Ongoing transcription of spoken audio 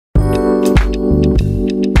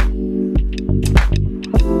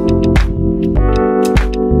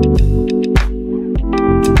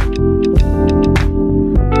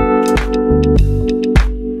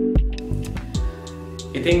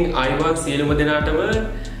දෙනාටම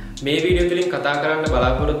මේ වීඩියෝ තුලින් කතා කරන්න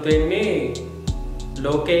බලාපොරොත්තු වෙන්නේ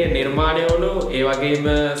ලෝකයේ නිර්මාණය වුණු ඒ වගේම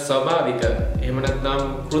ස්වභාවික එහෙම නැත්නම්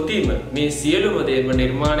කෘතිම මේ සියලුම දේම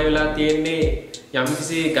නිර්මාණය වෙලා තියෙන්නේ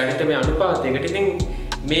යම්කිසි ගණිතමය අනුපාතයකට. ඉතින්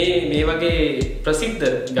මේ වගේ ප්‍රසිද්ධ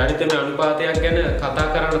ගණිතමය අනුපාතයක් ගැන කතා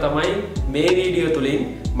කරන්න තමයි මේ වීඩියෝ තුලින්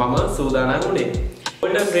මම සූදානම් වුණේ.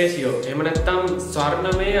 ගෝල්ඩන් රේෂියෝ එහෙම නැත්නම්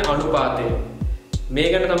ස්වර්ණමය අනුපාතය මේ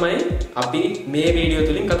ගැන තමයි අපි මේ වීඩියෝ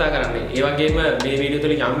තුලින් කතා කරන්නේ. ඒ වගේම මේ වීඩියෝ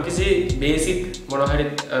තුලින් යම්කිසි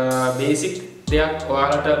බේසික් දෙයක්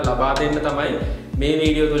ඔයාලට ලබා දෙන්න තමයි මේ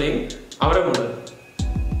වීඩියෝ තුලින් අවරමුණ.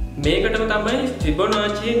 මේකටම තමයි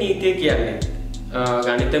ෆිබොනාචි නීතිය කියන්නේ.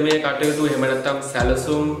 ගණිතමය කටයුතු එහෙම නැත්නම්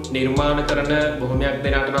සැලසුම් නිර්මාණ කරන බොහොමයක්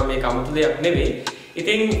දෙනාට නම් මේක අමුතු දෙයක් නෙවෙයි.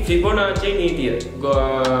 ඉතින් ෆිබොනාචි නීතිය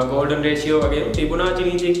ගෝල්ඩන් රේෂියෝ වගේ ෆිබොනාචි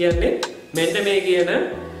නීතිය කියන්නේ මෙන්න මේ කියන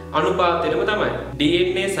අනුපාතයටම තමයි.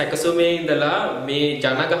 DNA සැකසුමේ ඉඳලා මේ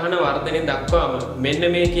ජනගහන වර්ධනය දක්වාම මෙන්න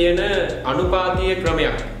මේ කියන අනුපාතීය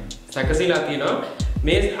ක්‍රමයක් සැකසීලා තියෙනවා.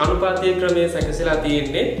 මේ අනුපාතීය ක්‍රමය සැකසීලා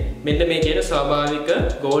තියෙන්නේ මෙන්න මේ කියන ස්වාභාවික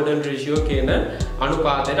ගෝල්ඩන් රේෂියෝ කියන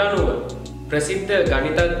අනුපාතයට අනුව. ප්‍රසිද්ධ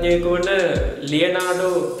ගණිතඥයෙකු වන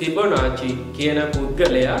ලියනාඩෝ ෆිබොනාචි කියන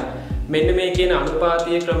පුද්ගලයා මෙන්න මේ කියන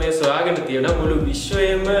අනුපාතීය ක්‍රමය සොයාගෙන තියෙන මුළු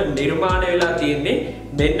විශ්වයේම නිර්මාණය වෙලා තියෙන්නේ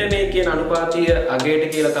මෙන්න මේ කියන අනුපාතීය අගයට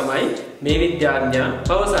කියලා තමයි මේ විද්‍යාඥයා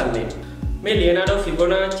පවසන්නේ. මේ ලියනාඩෝ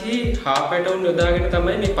ෆිබොනාචි හා පැටවුන් යොදාගෙන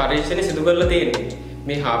තමයි මේ පරීක්ෂණය සිදු කරලා තියෙන්නේ.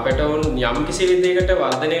 මේ හා පැටවුන් යම් කිසි විදිහකට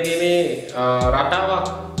වර්ධනය වීමේ රටාවක්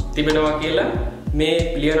තිබෙනවා කියලා මේ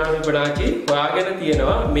ලියනාඩෝ ෆිබොනාචි හොයාගෙන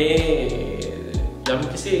තියෙනවා. මේ යම්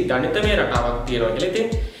කිසි ගණිතමය රටාවක් තියෙනවා කියලා. ඉතින්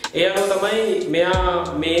ඒ අනුව තමයි මෙයා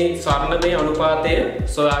මේ ස්වර්ණමය අනුපාතය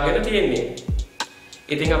සොයාගෙන තියෙන්නේ.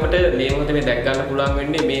 ඉතින් අපිට මේ මොහොතේ මේ දැක් ගන්න පුළුවන්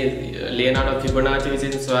වෙන්නේ මේ ලියනාඩෝ ෆිබොනාචි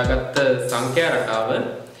විසින් සොයාගත්ත සංඛ්‍යා රටාව.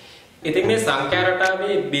 ඉතින් මේ සංඛ්‍යා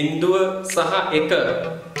රටාවේ බිඳුව සහ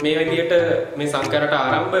 1 මේ විදිහට මේ සංඛ්‍යා රටාව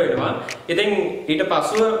ආරම්භ වෙනවා. ඉතින් ඊට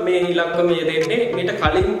පසුව මේ ඉලක්කම යෙදෙන්නේ ඊට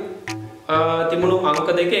කලින් තිබුණු අංක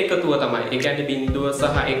දෙක එකතුව තමයි. ඒ කියන්නේ බිඳුව සහ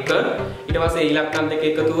 1 ඊට පස්සේ ඉලක්කම් දෙක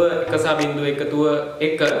එකතුව 1 සහ බිඳුව එකතුව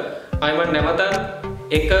 1 ආයෙම නැවතත්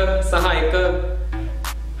 1 සහ 1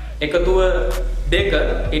 එකතුව 2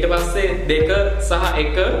 ඊට පස්සේ 2 සහ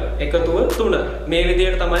 1 එකතුව 3 මේ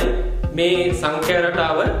විදිහට තමයි මේ සංඛ්‍යා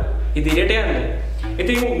රටාව ඉදිරියට යන්නේ.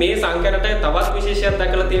 ඉතින් මේ සංඛ්‍යා රටාවේ තවත් විශේෂයක්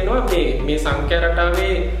දැකලා තියෙනවා. මේ සංඛ්‍යා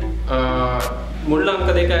රටාවේ මුල් අංක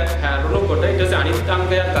දෙක හැරුණකොට ඊට පස්සේ අනිත්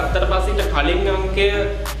අංකයක් ගත්තට පස්සේ ඊට කලින් අංකය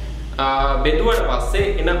බෙදුවට පස්සේ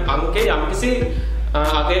එන අංකය යම්කිසි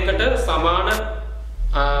අගයකට සමාන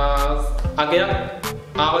අගයක්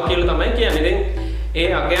ආවා කියලා තමයි කියන්නේ. ඉතින් ඒ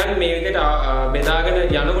අගයන් මේ විදිහට බෙදාගෙන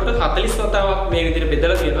යනකොට 40 වතාවක් මේ විදිහට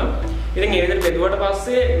බෙදලා තියෙනවා. ඉතින් ඒ විදිහට බෙදුවට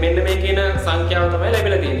පස්සේ මෙන්න මේ කියන සංඛ්‍යාව තමයි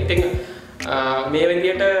ලැබිලා තියෙන්නේ. ඉතින් මේ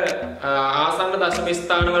විදිහට ආසන්න දශම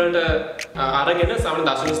ස්ථාන වලට අරගෙන සමන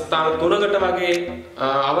දශම ස්ථාන 3කට වගේ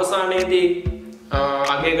අවසානයේදී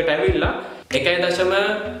අගයකට ඇවිල්ලා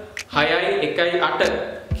 1.618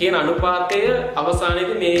 කියන අනුපාතය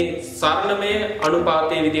අවසානයේදී මේ ස්වර්ණමය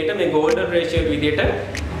අනුපාතයේ විදිහට මේ ගෝල්ඩන් රේෂියෝ විදිහට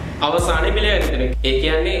අවසානයේ මිල යන්නේ. ඒ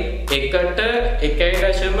කියන්නේ 1ට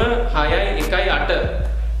 1.618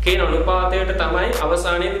 කියන අනුපාතයට තමයි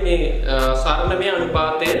අවසානයේදී මේ ස්වර්ණමය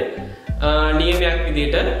අනුපාතය නියමයක්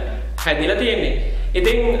විදිහට හැදිලා තියෙන්නේ.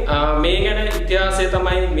 ඉතින් මේ ගැන ඉතිහාසය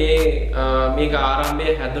තමයි මේක ආරම්භය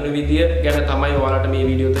හැදුණු විදිය ගැන තමයි ඔයාලට මේ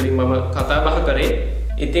වීඩියෝ තුලින් මම කතා බහ කරේ.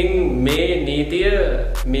 ඉතින් මේ නීතිය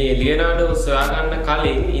මේ ලියනාඩෝ සොයාගන්න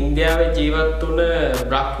කලින් ඉන්දියාවේ ජීවත් වුණ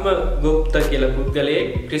බ්‍රහ්මගුප්ත කියලා පුද්ගලයෙක්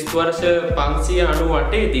ක්‍රිස්තු වර්ෂ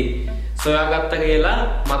 598 දී සොයාගත්ත කියලා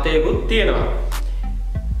මතයකුත් තියෙනවා.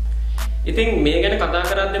 ඉතින් මේ ගැන කතා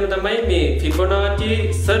කරද්දිම තමයි මේ ෆිබොනාචි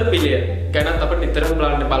සර්පිලය ගැනත් අපිට නිතරම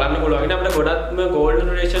බලන්න පුළුවන්. ඉතින් අපිට ගොඩක්ම ගෝල්ඩන්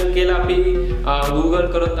රේෂන් කියලා අපි Google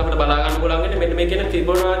කරොත් අපිට බලා ගන්න පුළුවන් වෙන්නේ මෙන්න මේ කියන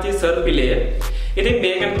ෆිබොනාචි සර්පිලය. ඉතින්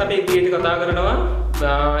මේ ගැන අපි ඉදිරියට කතා කරනවා.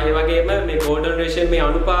 ඒ වගේම මේ ගෝල්ඩන් රේෂන් මේ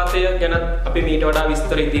අනුපාතය ගැන අපි මීට වඩා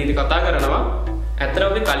විස්තර ඉදිරියට කතා කරනවා. ඇත්තටම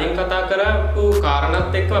අපි කලින් කතා කරපු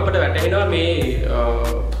කාරණාත් එක්ක අපිට වැටහෙනවා මේ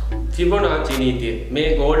ෆිබොනාචි නීතිය, මේ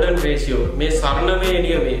ගෝල්ඩන් රේෂියෝ, මේ ස්වර්ණමය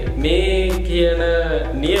නියමය, මේ කියන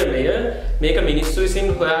නියමය මේක මිනිස්සු විසින්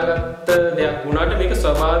හොයාගත්ත දෙයක් වුණාට මේක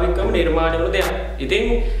ස්වභාවිකවම නිර්මාණය වුණු දෙයක්. ඉතින්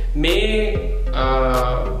මේ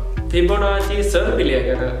ෆිබොනාචි සර්පිලය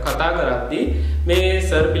ගැන කතා කරද්දී මේ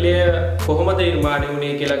සර්පිලය කොහොමද නිර්මාණය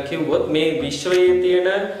වුණේ කියලා කිව්වොත් මේ විශ්වයේ තියෙන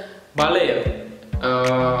බලය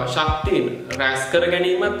ශක්තිය රැස් කර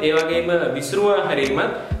ගැනීමත් ඒ වගේම විසිරුවා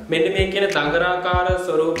හැරීමත් මෙන්න මේ කියන දඟරාකාර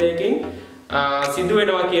ස්වරූපයකින් සිදු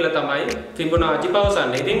වෙනවා කියලා තමයි ෆිබොනාචි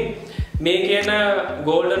පවසන්නේ. ඉතින් මේ කියන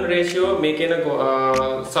ගෝල්ඩන් රේෂියෝ මේ කියන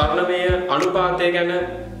ස්වර්ණමය අනුපාතය ගැන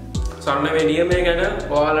ස්වර්ණමය නියමය ගැන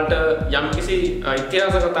ඔයාලට යම්කිසි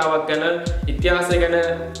ඉතිහාස කතාවක් ගැන ඉතිහාසය ගැන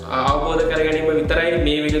අවබෝධ කර ගැනීම විතරයි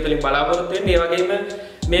මේ වීඩියෝ තුලින් බලාපොරොත්තු වෙන්නේ. ඒ වගේම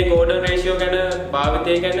මේ ගෝල්ඩන් රේෂියෝ ගැන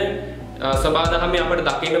භාවිතය ගැන සබාදහමේ අපිට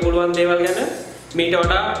දකින්න පුළුවන් දේවල් ගැන මීට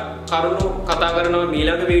වඩා කරුණු කතා කරනවා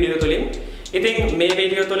ඊළඟ වීඩියෝ තුලින්. ඉතින් මේ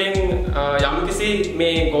වීඩියෝ තුලින් යම්කිසි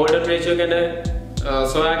මේ ගෝල්ඩන් රේෂියෝ ගැන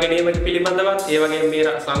සොයා ගැනීමට පිළිබඳවත් ඒ වගේම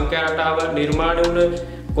මේ සංඛ්‍යා රටාව නිර්මාණය වුණ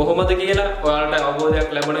කොහොමද කියලා ඔයාලට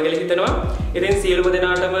අවබෝධයක් ලැබුණා කියලා හිතනවා. ඉතින්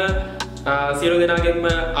සියලු දෙනාගෙන්ම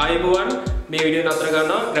ආයුබෝවන්. මේ වීඩියෝ නතර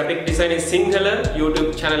කරනවා. Graphic Design Sinhala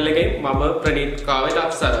YouTube channel එකේ මම ප්‍රනීත් කාවේත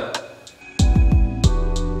අප්සර.